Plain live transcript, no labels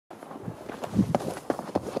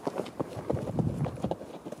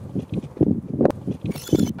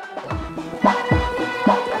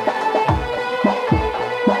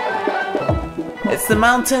the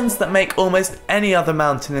mountains that make almost any other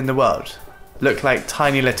mountain in the world look like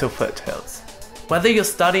tiny little foothills. Whether you're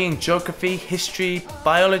studying geography, history,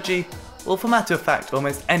 biology, or for matter of fact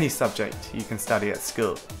almost any subject you can study at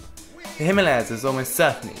school, the Himalayas is almost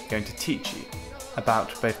certainly going to teach you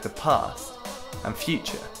about both the past and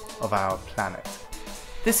future of our planet.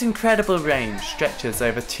 This incredible range stretches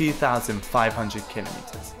over 2,500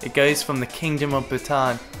 kilometers. It goes from the Kingdom of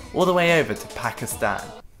Bhutan all the way over to Pakistan.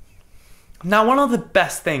 Now, one of the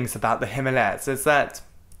best things about the Himalayas is that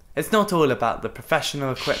it's not all about the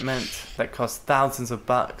professional equipment that costs thousands of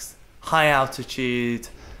bucks, high altitude,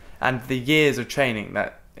 and the years of training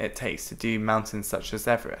that it takes to do mountains such as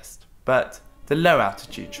Everest, but the low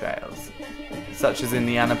altitude trails, such as in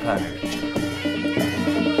the Annapurna region.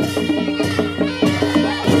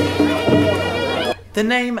 The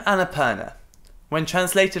name Annapurna, when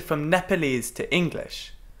translated from Nepalese to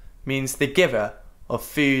English, means the giver of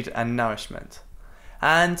food and nourishment.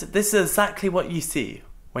 And this is exactly what you see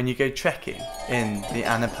when you go trekking in the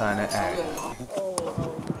Annapurna area.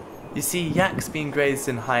 You see yaks being grazed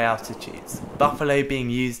in high altitudes, buffalo being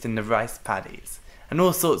used in the rice paddies, and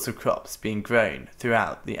all sorts of crops being grown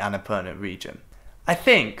throughout the Annapurna region. I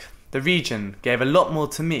think the region gave a lot more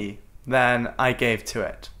to me than I gave to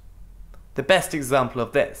it. The best example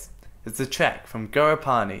of this is the trek from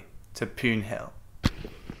Gorapani to Poon Hill.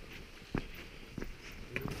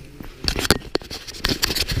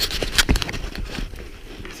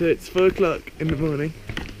 So it's 4 o'clock in the morning.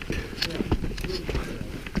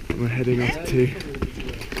 We're heading off to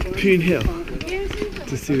Poon Hill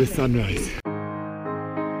to see the sunrise.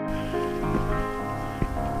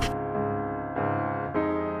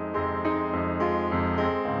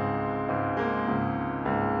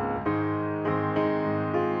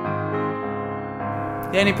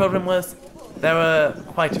 The only problem was, there were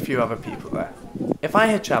quite a few other people there. If I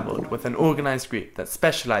had travelled with an organised group that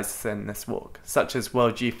specialises in this walk, such as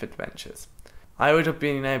World Youth Adventures, I would have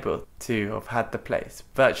been able to have had the place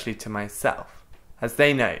virtually to myself, as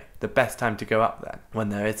they know the best time to go up there when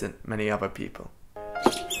there isn't many other people.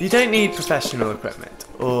 You don't need professional equipment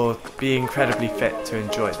or be incredibly fit to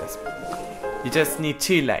enjoy this. You just need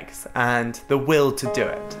 2 legs and the will to do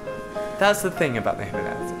it. That's the thing about the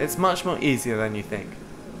Himalayas, it's much more easier than you think,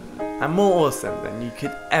 and more awesome than you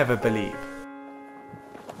could ever believe.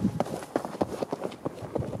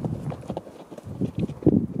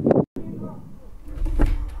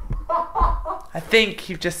 I think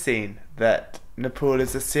you've just seen that Nepal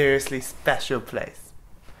is a seriously special place.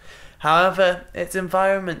 However, its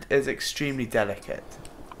environment is extremely delicate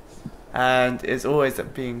and is always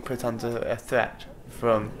being put under a threat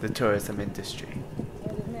from the tourism industry.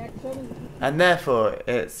 And therefore,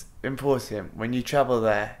 it's important when you travel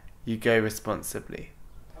there, you go responsibly.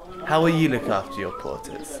 How will you look after your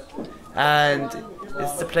porters? And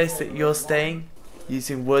is the place that you're staying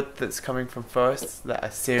using wood that's coming from forests that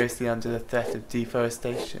are seriously under the threat of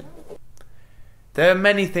deforestation? There are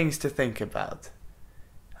many things to think about,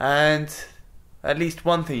 and at least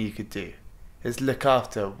one thing you could do is look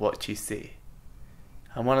after what you see.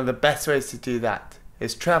 And one of the best ways to do that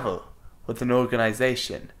is travel with an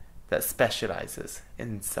organisation that specialises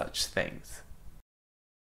in such things.